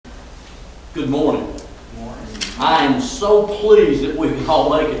Good morning. I am so pleased that we can all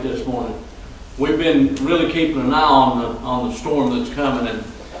make it this morning. We've been really keeping an eye on the storm that's coming, and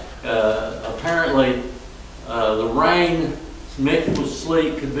apparently the rain mixed with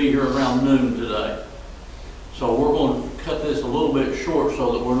sleet could be here around noon today. So we're going to cut this a little bit short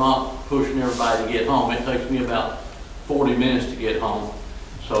so that we're not pushing everybody to get home. It takes me about 40 minutes to get home.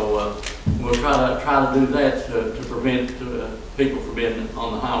 So we'll try to do that to prevent people from being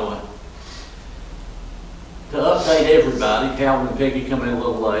on the highway. To update everybody, Calvin and Peggy come in a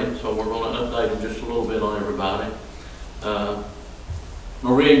little late, so we're going to update them just a little bit on everybody.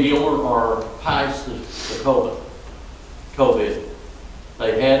 Maria and Gilmer are past the COVID.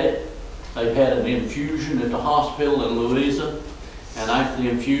 They had it. They've had an infusion at the hospital in Louisa, and after the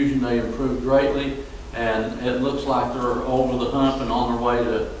infusion they improved greatly, and it looks like they're over the hump and on their way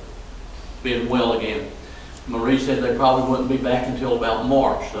to being well again. Marie said they probably wouldn't be back until about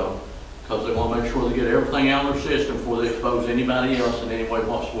March, though, because they want to make sure they get everything out of their system before they expose anybody else in any way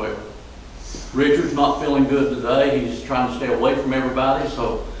whatsoever. Richard's not feeling good today. He's trying to stay away from everybody,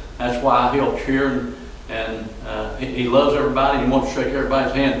 so that's why I helped here. And he loves everybody. He wants to shake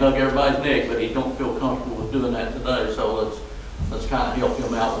everybody's hand, hug everybody's neck, but he don't feel comfortable with doing that today. So let's kind of help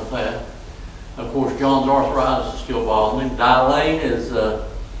him out with that. Of course, John's arthritis is still bothering him. Diane is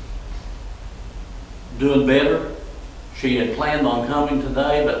doing better. She had planned on coming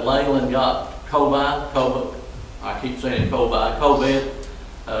today, but Leyland got COVID,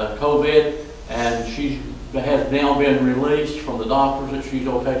 and she has now been released from the doctors that she's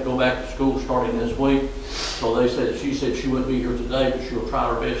okay to go back to school starting this week. So she said she wouldn't be here today, but she'll try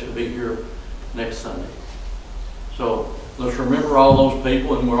her best to be here next Sunday. So let's remember all those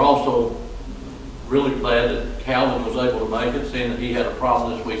people, and we're also really glad that Calvin was able to make it, seeing that he had a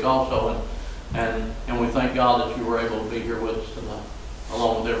problem this week also, and we thank God that you were able to be here with us tonight,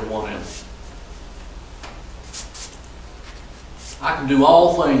 along with everyone else. I can do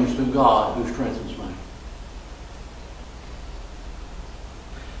all things through God who strengthens me.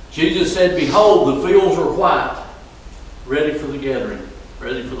 Jesus said, "Behold, the fields are white, ready for the gathering,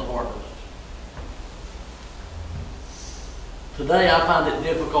 ready for the harvest." Today I find it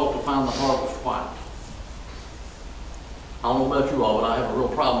difficult to find the harvest white. I don't know about you all, but I have a real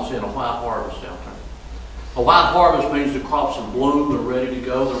problem seeing a white harvest out there. A white harvest means the crops in bloom, they're ready to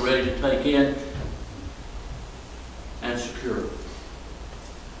go, they're ready to take in and secure.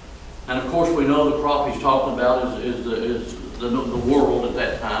 And of course we know the crop he's talking about is the world at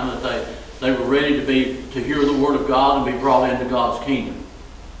that time, that they were ready to hear the word of God and be brought into God's kingdom.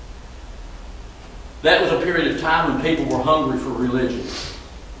 That was a period of time when people were hungry for religion.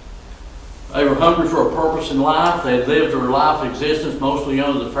 They were hungry for a purpose in life. They had lived their life existence mostly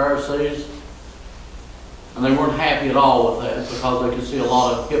under the Pharisees, and they weren't happy at all with that because they could see a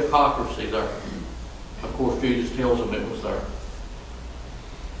lot of hypocrisy there. Of course, Jesus tells them it was there.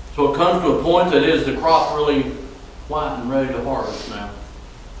 So it comes to a point that is the crop really white and ready to harvest now.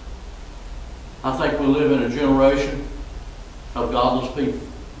 I think we live in a generation of godless people,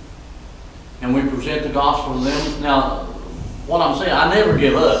 and we present the gospel to them. Now, what I'm saying, I never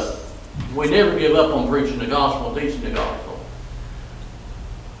give up. We never give up on preaching the gospel and teaching the gospel.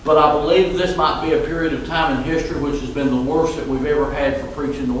 But I believe this might be a period of time in history which has been the worst that we've ever had for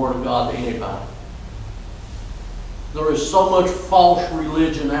preaching the word of God to anybody. There is so much false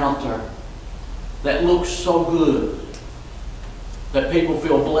religion out there that looks so good that people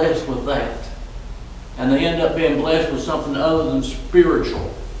feel blessed with that. And they end up being blessed with something other than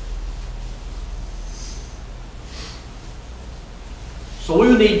spiritual. So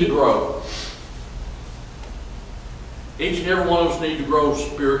we need to grow. Each and every one of us need to grow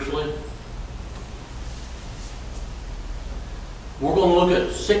spiritually. We're going to look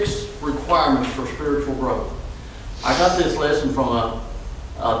at 6 requirements for spiritual growth. I got this lesson from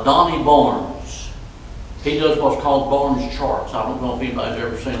Donnie Barnes. He does what's called Barnes charts. I don't know if anybody's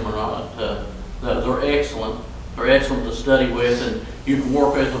ever seen them or not. They're excellent. They're excellent to study with, and you can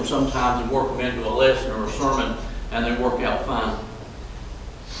work with them sometimes and work them into a lesson or a sermon, and they work out fine.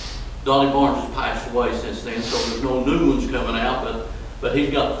 Donnie Barnes has passed away since then, so there's no new ones coming out, but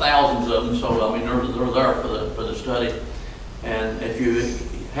he's got thousands of them, so I mean they're there for the study. And if you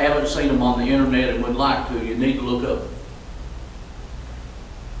haven't seen them on the internet and would like to, you need to look up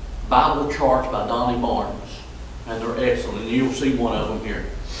Bible Charts by Donnie Barnes, and they're excellent, and you'll see one of them here.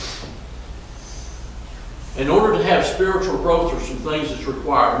 In order to have spiritual growth, there's some things that's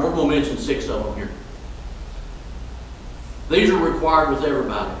required, and we're going to mention 6 of them here. These are required with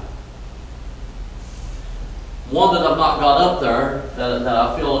everybody. One that I've not got up there that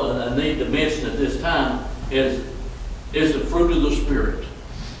I feel I need to mention at this time is the fruit of the Spirit.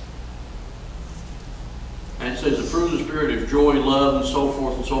 says the fruit of the Spirit is joy, love, and so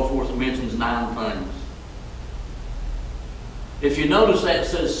forth and so forth. It mentions 9 things. If you notice that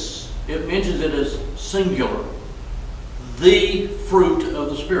it mentions it as singular. The fruit of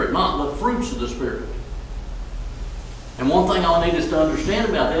the Spirit, not the fruits of the Spirit. And one thing I need us to understand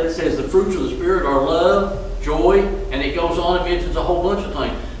about that, it says the fruits of the Spirit are love, joy, and it goes on and mentions a whole bunch of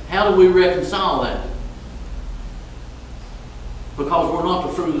things. How do we reconcile that? Because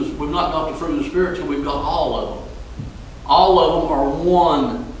we've not got the fruit of the Spirit till we've got all of them. All of them are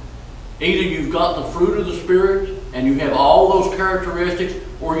one. Either you've got the fruit of the Spirit and you have all those characteristics,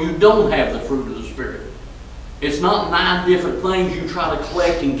 or you don't have the fruit of the Spirit. It's not 9 different things you try to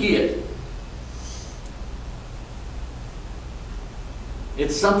collect and get.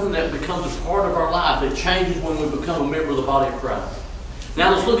 It's something that becomes a part of our life. It changes when we become a member of the body of Christ.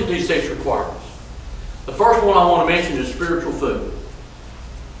 Now let's look at these 6 requirements. The first one I want to mention is spiritual food.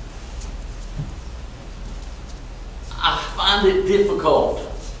 I find it difficult.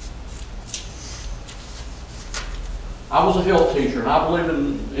 I was a health teacher, and I believe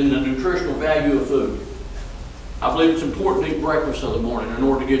in the nutritional value of food. I believe it's important to eat breakfast in the morning in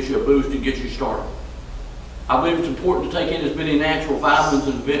order to get you a boost and get you started. I believe it's important to take in as many natural vitamins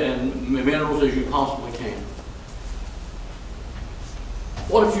and minerals as you possibly can.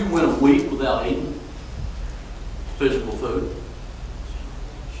 What if you went a week without eating physical food?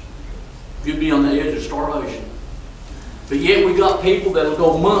 You'd be on the edge of starvation. But yet we got people that will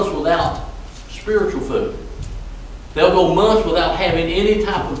go months without spiritual food. They'll go months without having any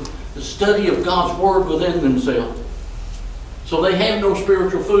type of study of God's Word within themselves. So they have no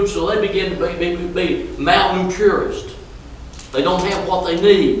spiritual food, so they begin to be malnourished. They don't have what they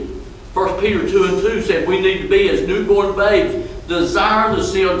need. 1 Peter 2:2 said we need to be as newborn babes, desire the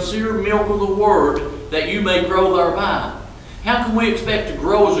sincere milk of the Word, that you may grow thereby. How can we expect to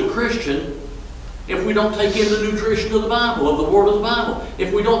grow as a Christian if we don't take in the nutrition of the Bible, of the Word of the Bible?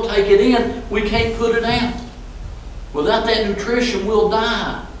 If we don't take it in, we can't put it out. Without that nutrition, we'll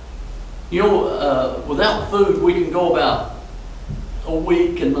die. You know, without food, we can go about a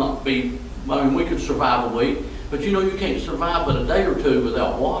week and not be, I mean, we could survive a week, but you know you can't survive but a day or two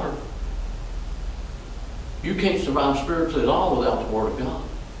without water. You can't survive spiritually at all without the Word of God.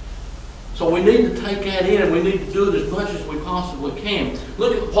 So we need to take that in, and we need to do it as much as we possibly can.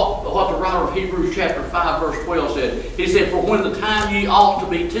 Look at what the writer of Hebrews chapter 5 verse 12 said. He said, for when the time ye ought to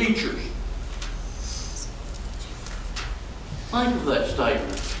be teachers. Think of that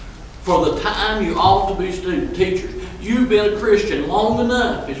statement. For the time you ought to be teachers. You've been a Christian long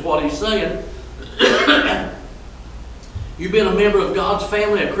enough, is what he's saying. You've been a member of God's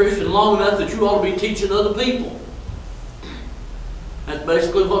family, a Christian long enough that you ought to be teaching other people. That's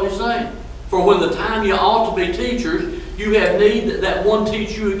basically what he's saying. For when the time you ought to be teachers, you have need that one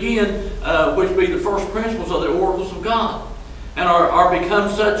teach you again, which be the first principles of the oracles of God, and are become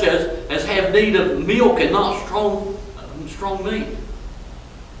such as have need of milk and not strong meat.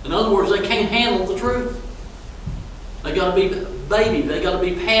 In other words, they can't handle the truth. They got to be babied. They got to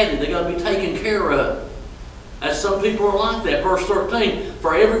be padded. They got to be taken care of. As some people are like that. Verse 13.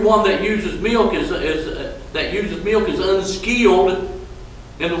 For everyone that uses milk is unskilled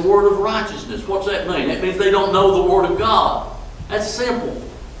in the word of righteousness. What's that mean? That means they don't know the word of God. That's simple.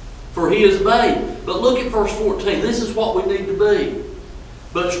 For he is babe. But look at verse 14. This is what we need to be.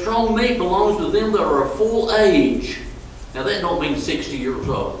 But strong meat belongs to them that are of full age. Now that don't mean 60 years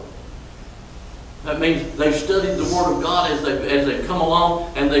old. That means they've studied the Word of God as they've come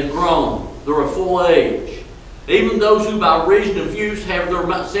along and they've grown. They're of full age. Even those who by reason of use have their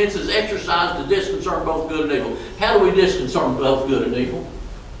senses exercised to discern both good and evil. How do we discern both good and evil?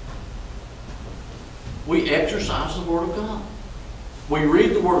 We exercise the Word of God. We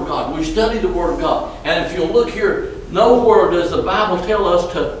read the Word of God. We study the Word of God. And if you'll look here, nowhere does the Bible tell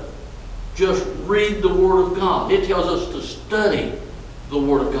us to just read the Word of God. It tells us to study the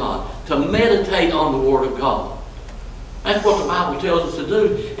Word of God, to meditate on the Word of God. That's what the Bible tells us to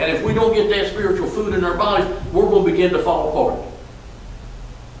do. And if we don't get that spiritual food in our bodies, we're going to begin to fall apart.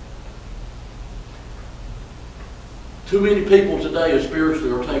 Too many people today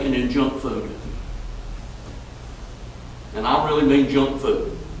spiritually are taking in junk food. And I really mean junk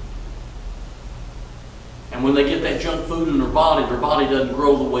food. And when they get that junk food in their body doesn't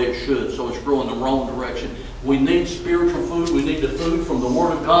grow the way it should, so it's growing the wrong direction. We need spiritual food. We need the food from the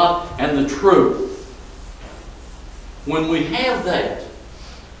Word of God and the truth. When we have that,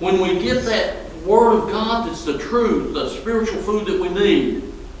 when we get that Word of God that's the truth, the spiritual food that we need,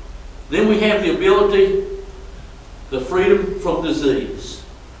 then we have the ability, the freedom from disease.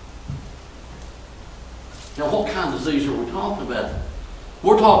 Now, what kind of disease are we talking about?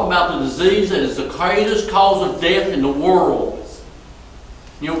 We're talking about the disease that is the greatest cause of death in the world.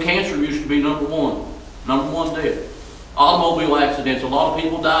 You know, cancer used to be number one death. Automobile accidents, a lot of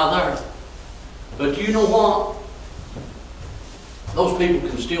people die there. But you know what? Those people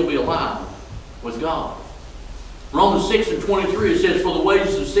can still be alive with God. Romans 6:23, it says, "For the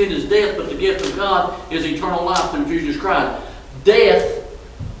wages of sin is death, but the gift of God is eternal life through Jesus Christ." Death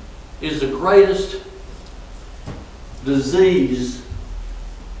is the greatest disease,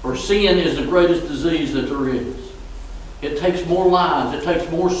 or sin is the greatest disease that there is. It takes more lives. It takes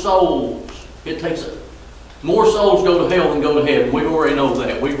more souls. More souls go to hell than go to heaven. We already know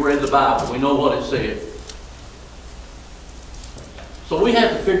that. We've read the Bible. We know what it says. So we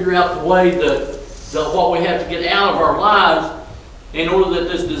have to figure out the way what we have to get out of our lives in order that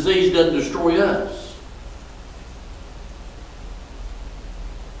this disease doesn't destroy us.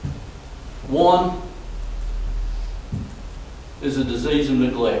 One is a disease of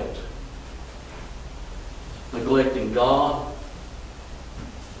neglect. Neglecting God,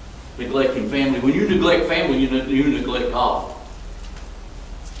 neglecting family. When you neglect family, you neglect God.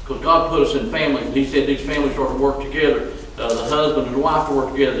 Because God put us in families. He said these families are to work together. The husband and the wife to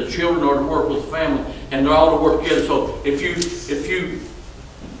work together. The children are to work with the family, and they're all to work together. So if you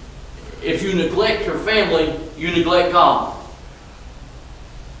neglect your family, you neglect God.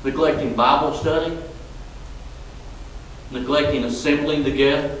 Neglecting Bible study, neglecting assembling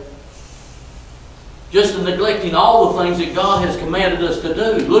together, just neglecting all the things that God has commanded us to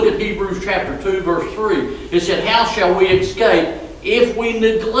do. Look at Hebrews chapter 2, verse 3. It said, "How shall we escape if we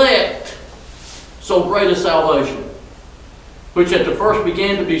neglect so great a salvation, which at the first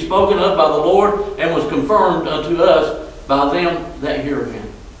began to be spoken of by the Lord, and was confirmed unto us by them that hear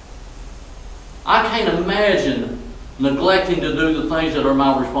him." I can't imagine neglecting to do the things that are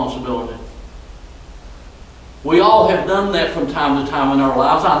my responsibility. We all have done that from time to time in our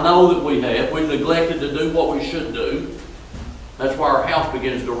lives. I know that we have. We've neglected to do what we should do. That's why our house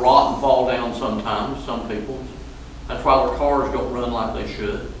begins to rot and fall down sometimes, some people. That's why their cars don't run like they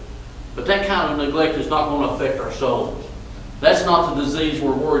should. But that kind of neglect is not going to affect our souls. That's not the disease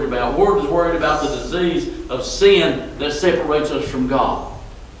we're worried about. We're just worried about the disease of sin that separates us from God.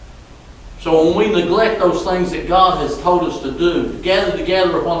 So when we neglect those things that God has told us to do, to gather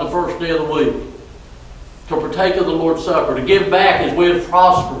together upon the first day of the week, to partake of the Lord's Supper, to give back as we have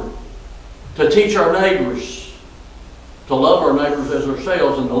prospered, to teach our neighbors, to love our neighbors as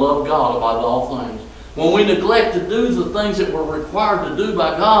ourselves, and to love God above all things. When we neglect to do the things that we're required to do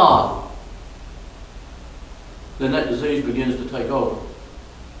by God, then that disease begins to take over.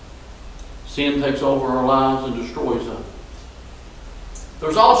 Sin takes over our lives and destroys us.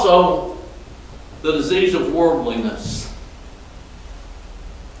 There's also the disease of worldliness.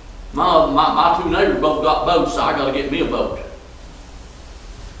 My two neighbors both got boats, so I got to get me a boat.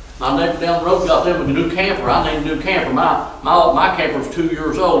 My neighbor down the road got them a new camper. I need a new camper. My camper's 2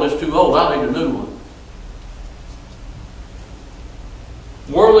 years old. It's too old. I need a new one.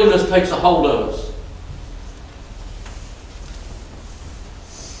 Worldliness takes a hold of us.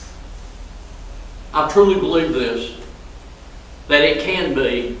 I truly believe this, that it can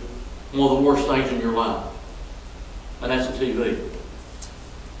be one of the worst things in your life. And that's the TV.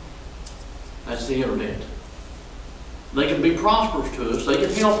 That's the internet. They can be prosperous to us. They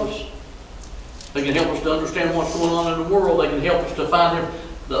can help us. They can help us to understand what's going on in the world. They can help us to find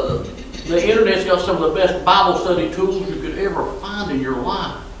the internet's got some of the best Bible study tools you could ever find in your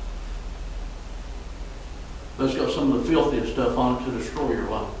life. But it's got some of the filthiest stuff on it to destroy your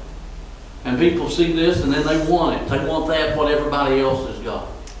life. And people see this and then they want it. They want that, what everybody else has got.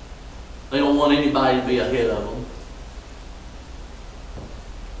 They don't want anybody to be ahead of them.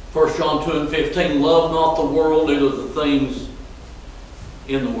 1 John 2:15, "Love not the world, neither the things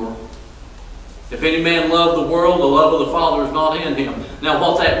in the world. If any man love the world, the love of the Father is not in him." Now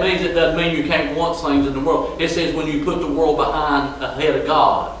what that means, it doesn't mean you can't want things in the world. It says when you put the world ahead of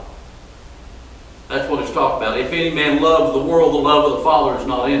God. That's what it's talking about. If any man loves the world, the love of the Father is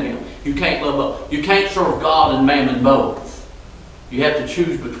not in him. You can't love both. You can't serve God and mammon both. You have to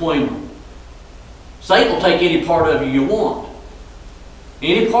choose between them. Satan will take any part of you want.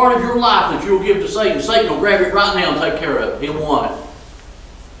 Any part of your life that you'll give to Satan, Satan will grab it right now and take care of it. He'll want it.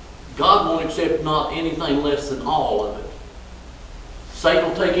 God won't accept not anything less than all of it. Satan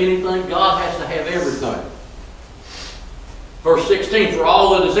will take anything. God has to have everything. Verse 16, "For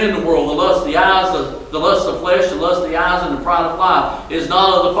all that is in the world, the lust of the eyes, the lust of the flesh, the lust of the eyes, and the pride of life, is not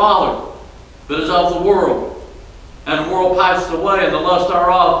of the Father, but is of the world. And the world passes away, and the lust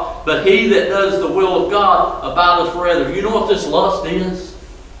thereof. But he that does the will of God abideth forever." You know what this lust is?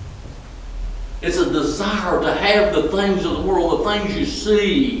 It's a desire to have the things of the world, the things you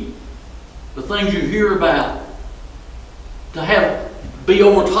see, the things you hear about, to be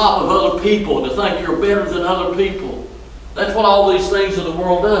over top of other people, to think you're better than other people. That's what all these things of the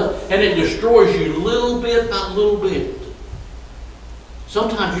world does. And it destroys you little bit by little bit.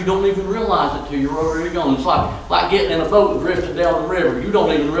 Sometimes you don't even realize it till you're already gone. It's like getting in a boat and drifting down the river. You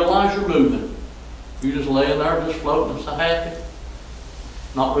don't even realize you're moving. You're just laying there, just floating and so happy,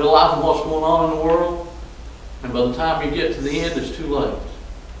 not realizing what's going on in the world. And by the time you get to the end, it's too late.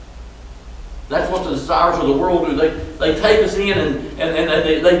 That's what the desires of the world do. They take us in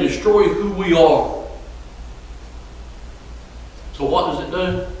and they destroy who we are. So what does it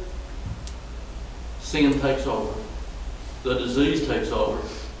do? Sin takes over. The disease takes over.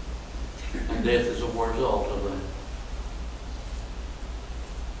 And death is a result of that.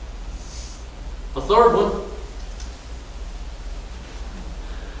 A third one,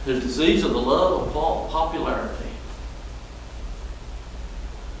 the disease of the love of popularity.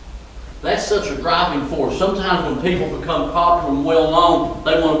 That's such a driving force. Sometimes when people become popular and well known,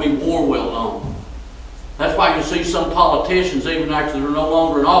 they want to be more well known. That's why you see some politicians, even after they're no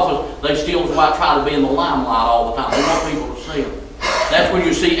longer in office, they still try to be in the limelight all the time. They want people to see them. That's when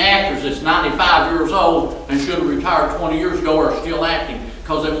you see actors that's 95 years old and should have retired 20 years ago are still acting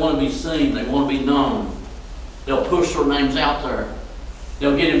because they want to be seen. They want to be known. They'll push their names out there.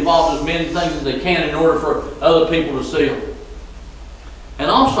 They'll get involved in as many things as they can in order for other people to see them.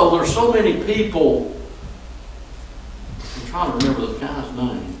 And also, there's so many people, I'm trying to remember the guy's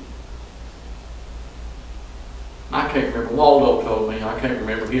name. I can't remember. Waldo told me. I can't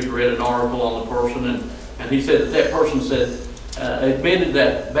remember. He had read an article on the person, and he said that person admitted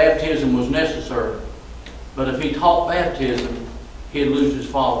that baptism was necessary. But if he taught baptism, he'd lose his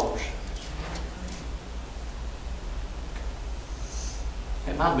followers.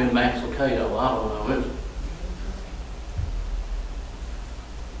 It might have been Max Lucado. I don't know.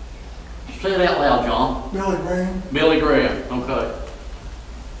 Say it out loud, John. Billy Graham. Billy Graham. Okay.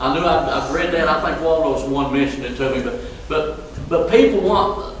 I knew I've read that. I think Waldo's the one mentioned it to me. But people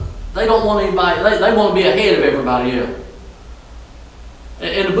they don't want anybody. They want to be ahead of everybody else.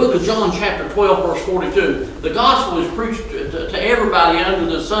 In the book of John, chapter 12, verse 42, the gospel is preached to everybody under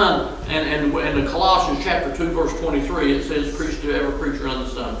the sun. And in the Colossians, chapter 2, verse 23, it says, preached to every creature under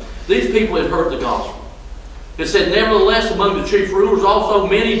the sun. These people had heard the gospel. It said, nevertheless, among the chief rulers also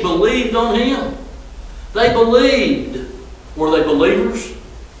many believed on him. They believed. Were they believers?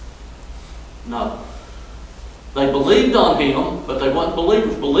 No. They believed on him, but they weren't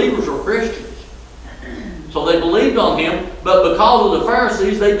believers. Believers are Christians. So they believed on him, but because of the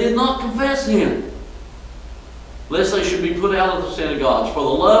Pharisees, they did not confess him, lest they should be put out of the synagogues. For the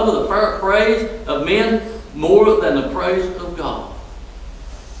love of the praise of men more than the praise of God.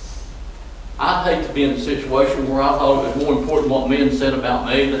 I'd hate to be in a situation where I thought it was more important what men said about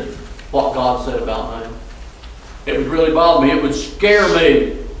me than what God said about me. It would really bother me. It would scare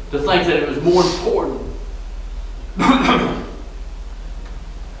me to think that it was more important.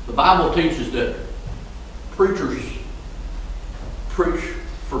 The Bible teaches that preachers preach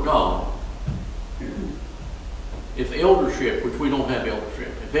for God. If eldership, which we don't have eldership,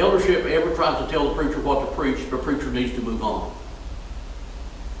 if eldership ever tries to tell the preacher what to preach, the preacher needs to move on.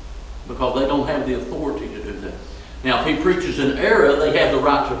 Because they don't have the authority to do that. Now, if he preaches an error, they have the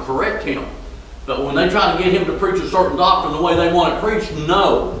right to correct him. But when they try to get him to preach a certain doctrine the way they want it preached,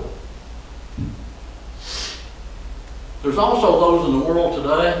 no. There's also those in the world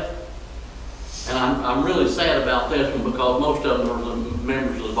today, and I'm really sad about this one because most of them are the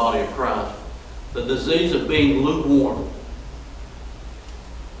members of the body of Christ. The disease of being lukewarm.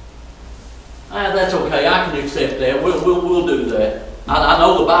 That's okay. I can accept that. We'll do that. I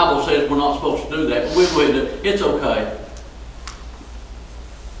know the Bible says we're not supposed to do that, but we'll do it. It's okay.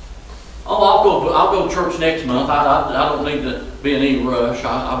 Oh, I'll go to church next month. I don't need to be in any rush.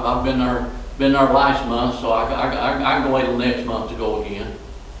 I've been there last month, so I can wait till next month to go again.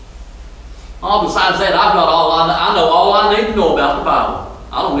 Oh, besides that, I know all I need to know about the Bible.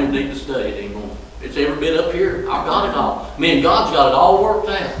 I don't even need to study it anymore. It's every bit up here. I've got it all. Man, God's got it all worked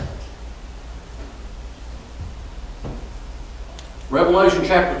out. Revelation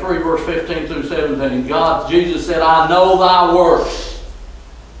chapter 3, verse 15 through 17. Jesus said, I know thy works,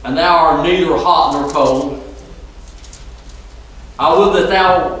 and thou art neither hot nor cold. I would that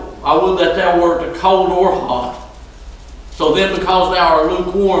thou wert cold or hot. So then, because thou art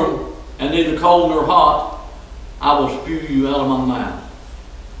lukewarm, and neither cold nor hot, I will spew you out of my mouth.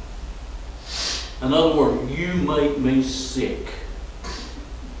 In other words, you make me sick.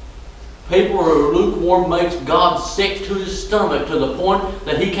 People who are lukewarm makes God sick to his stomach to the point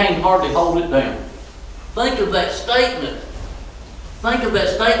that he can't hardly hold it down. Think of that statement. Think of that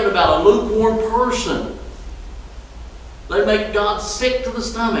statement about a lukewarm person. They make God sick to the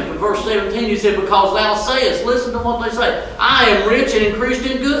stomach. In verse 17 he said, because thou sayest, listen to what they say, I am rich and increased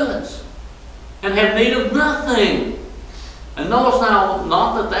in goods, and have need of nothing. And knowest thou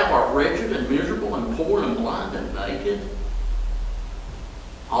not that thou art wretched and miserable and poor and blind and naked?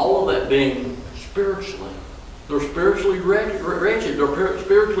 All of that being spiritually. They're spiritually wretched. They're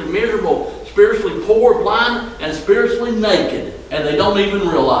spiritually miserable, spiritually poor, blind, and spiritually naked. And they don't even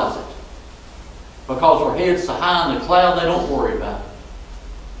realize it. Because their head's so high in the cloud, they don't worry about it.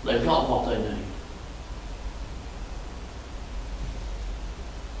 They've got what they need.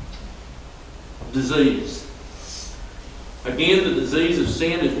 Disease. Again, the disease of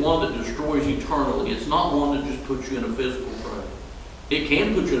sin is one that destroys eternally. It's not one that just puts you in a physical grave. It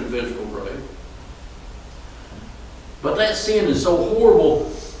can put you in a physical grave. But that sin is so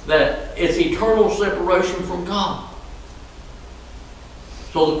horrible that it's eternal separation from God.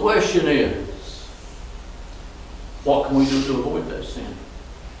 So the question is, what can we do to avoid that sin?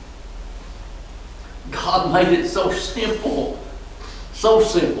 God made it so simple. So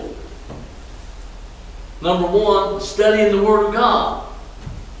simple. Number one, studying the Word of God.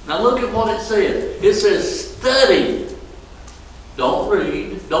 Now look at what it says. It says study. Don't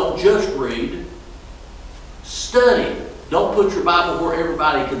read. Don't just read. Study. Don't put your Bible where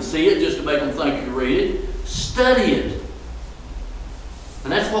everybody can see it just to make them think you read it. Study it.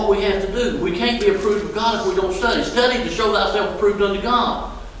 And that's what we have to do. We can't be approved of God if we don't study. Study to show thyself approved unto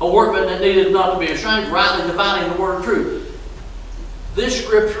God. A workman that needeth not to be ashamed, rightly dividing the word of truth. This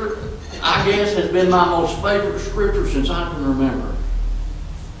scripture, I guess, has been my most favorite scripture since I can remember.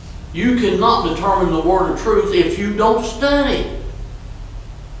 You cannot determine the word of truth if you don't study.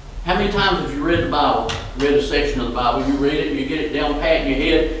 How many times have you read the Bible, read a section of the Bible, you read it, you get it down pat in your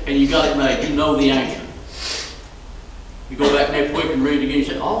head, and you got it made. You know the answer. You go back next week and read it again, you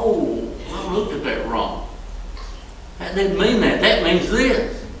say, oh, I looked at that wrong. That didn't mean that. That means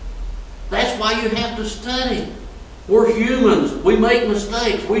this. That's why you have to study. We're humans. We make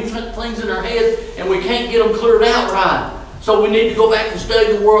mistakes. We put things in our head and we can't get them cleared out right. So we need to go back and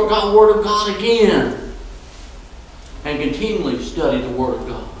study the Word of God again. And continually study the Word of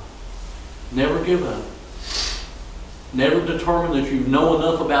God. Never give up. Never determine that you know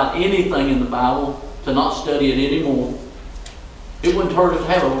enough about anything in the Bible to not study it anymore. It wouldn't hurt us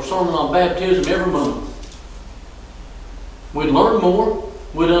to have a sermon on baptism every month. We'd learn more.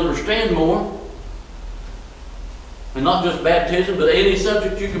 We'd understand more. And not just baptism, but any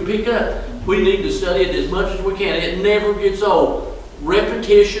subject you can pick up. We need to study it as much as we can. It never gets old.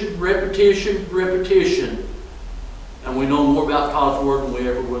 Repetition, repetition, repetition. And we know more about God's Word than we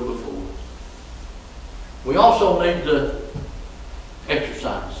ever would before. We also need to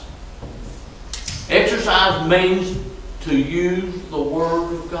exercise. Exercise means to use the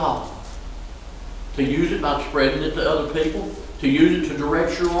Word of God. To use it by spreading it to other people. To use it to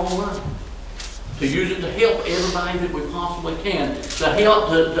direct your own life. To use it to help everybody that we possibly can. To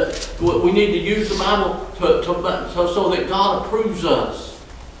help, we need to use the Bible so that God approves us.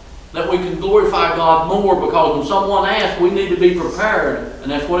 That we can glorify God more, because when someone asks, we need to be prepared.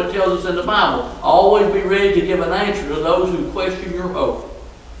 And that's what it tells us in the Bible. Always be ready to give an answer to those who question your hope.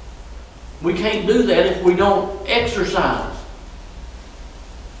 We can't do that if we don't exercise.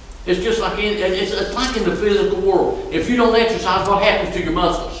 It's just like it's like in the physical world. If you don't exercise, what happens to your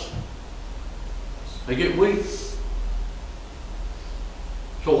muscles? They get weak.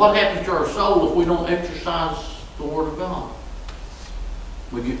 So what happens to our soul if we don't exercise the Word of God?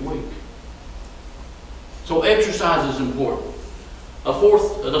 We get weak. So exercise is important.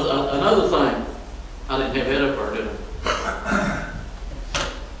 Another thing. I didn't have that up there, did I?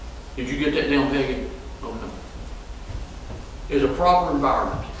 Did you get that down, Peggy? Okay. Is a proper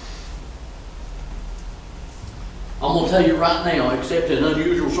environment. I'm going to tell you right now, except in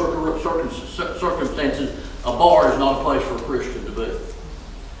unusual circumstances, a bar is not a place for a Christian to be.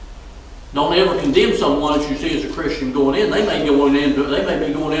 Don't ever condemn someone that you see as a Christian going in. They may be going in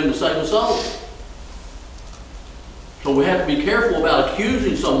to save a soul. So we have to be careful about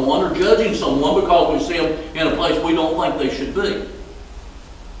accusing someone or judging someone because we see them in a place we don't think they should be.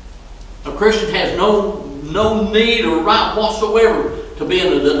 A Christian has no need or right whatsoever to be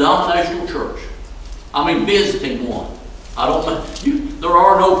in a denominational church. I mean, visiting one. I don't know. There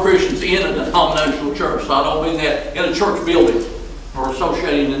are no Christians in a denominational church, so I don't mean that in a church building or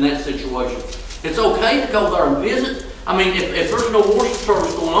associating in that situation. It's okay to go there and visit. I mean, if there's no worship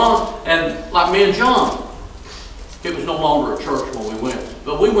service going on, and like me and John, it was no longer a church when we went.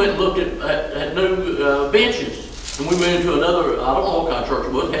 But we went and looked at new benches. And we moved to another, I don't know what kind of church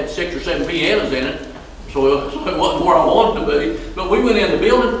it was, it had 6 or 7 pianos in it. So it wasn't where I wanted to be. But we went in the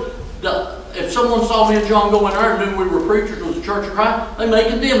building. If someone saw me and John go in there and knew we were preachers, it was a church of Christ, they may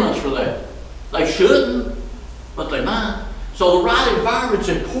condemn us for that. They shouldn't, but they might. So the right environment's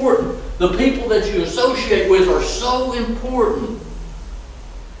important. The people that you associate with are so important.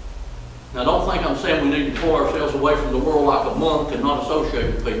 Now don't think I'm saying we need to pull ourselves away from the world like a monk and not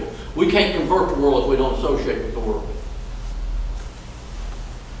associate with people. We can't convert the world if we don't associate with the world.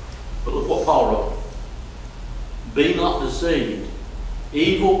 But look what Paul wrote. Be not deceived.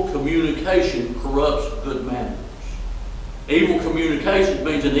 Evil communication corrupts good manners. Evil communication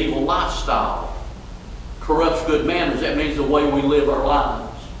means an evil lifestyle. Corrupts good manners. That means the way we live our lives.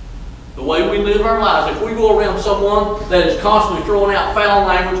 The way we live our lives. If we go around someone that is constantly throwing out foul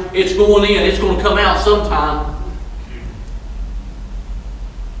language, it's going in. It's going to come out sometime.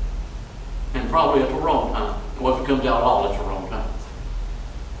 And probably at the wrong time. Well, if it comes out at all, it's the wrong time.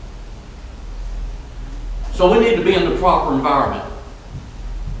 So we need to be in the proper environment.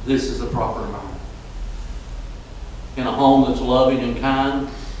 This is the proper environment. In a home that's loving and kind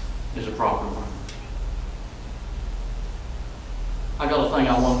is a proper environment. I got a thing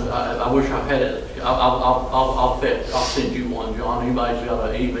I wanted. I wish I had it. I'll send you one, John. Anybody's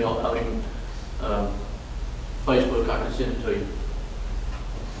got an email, Facebook, I can send it to you.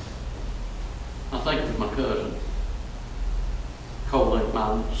 I think it was my cousin, Colette,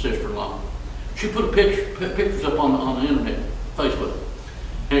 my sister-in-law. She put pictures up on the internet, Facebook.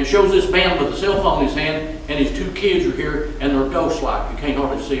 And it shows this man with a cell phone in his hand, and his 2 kids are here, and they're ghost-like. You can't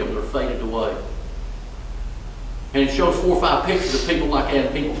hardly see them. They're faded away. And it shows 4 or 5 pictures of people like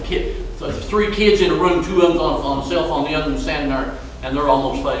that. People, 3 kids in a room, 2 of them on a cell phone, the other one standing there, and they're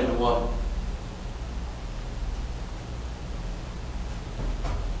almost faded away.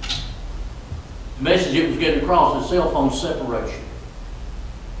 The message it was getting across is cell phone separation.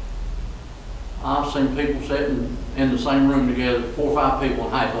 I've seen people sitting in the same room together, 4 or 5 people,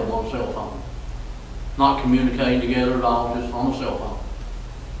 and half of them on a cell phone. Not communicating together at all, just on a cell phone.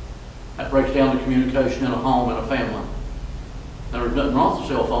 That breaks down the communication in a home and a family. There's nothing wrong with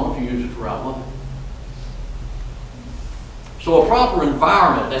the cell phone if you use it the right way. So a proper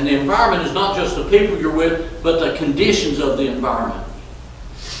environment, and the environment is not just the people you're with, but the conditions of the environment.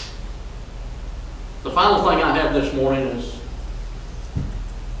 The final thing I have this morning is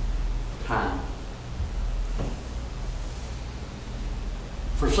time.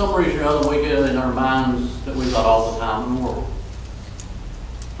 For some reason or other, we get in our minds that we've got all the time in the world.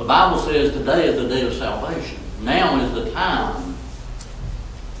 The Bible says today is the day of salvation. Now is the time.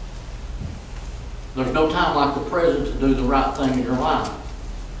 There's no time like the present to do the right thing in your life.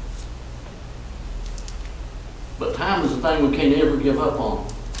 But time is the thing we can't ever give up on.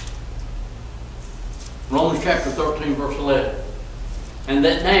 Romans chapter 13, verse 11. And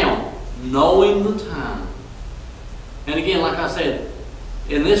that now, knowing the time. And again, like I said,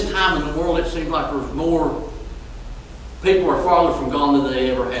 in this time in the world, it seems like there's more, people are farther from God than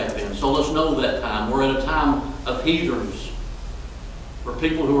they ever have been. So let's know that time. We're at a time of heathens, for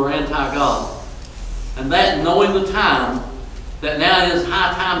people who are anti-God. And that, knowing the time, that now it is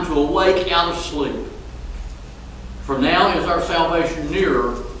high time to awake out of sleep. For now is our salvation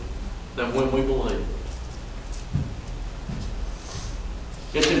nearer than when we believe.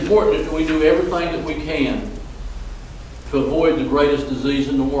 It's important that we do everything that we can to avoid the greatest disease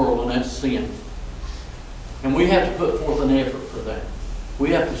in the world, and that's sin. And we have to put forth an effort for that. We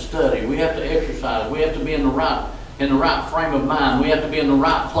have to study. We have to exercise. We have to be in the right frame of mind. We have to be in the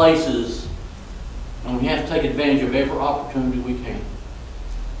right places. And we have to take advantage of every opportunity we can.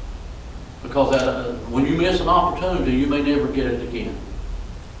 Because when you miss an opportunity, you may never get it again.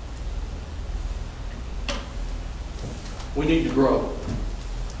 We need to grow.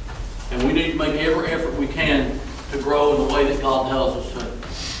 And we need to make every effort we can to grow in the way that God tells us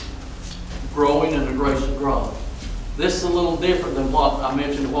to. Growing in the grace of God. This is a little different than what I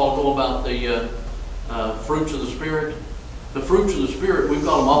mentioned a while ago about the fruits of the Spirit. The fruits of the Spirit, we've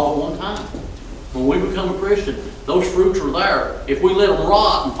got them all at one time. When we become a Christian, those fruits are there. If we let them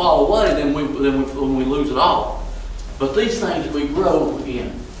rot and fall away, then we lose it all. But these things we grow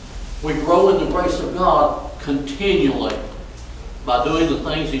in. We grow in the grace of God continually by doing the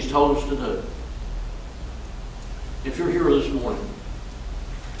things He's told us to do. If you're here this morning,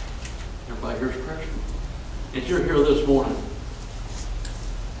 everybody here's a Christian. If you're here this morning,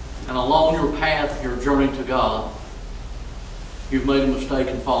 and along your path, your journey to God, you've made a mistake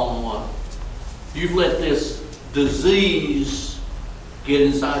and fallen away. You've let this disease get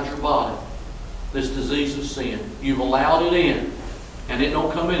inside your body. This disease of sin. You've allowed it in. And it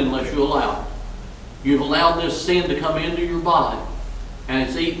don't come in unless you allow it. You've allowed this sin to come into your body, and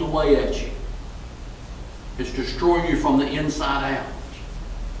it's eating away at you. It's destroying you from the inside out.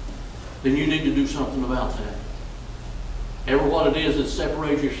 Then you need to do something about that. Ever what it is that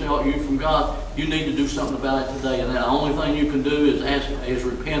separates you from God, you need to do something about it today. And the only thing you can do is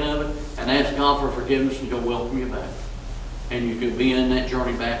repent of it and ask God for forgiveness, and He'll welcome you back. And you can be in that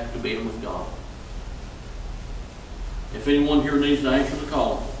journey back to being with God. If anyone here needs to answer the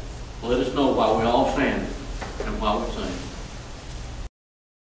call, let us know while we all stand and while we sing.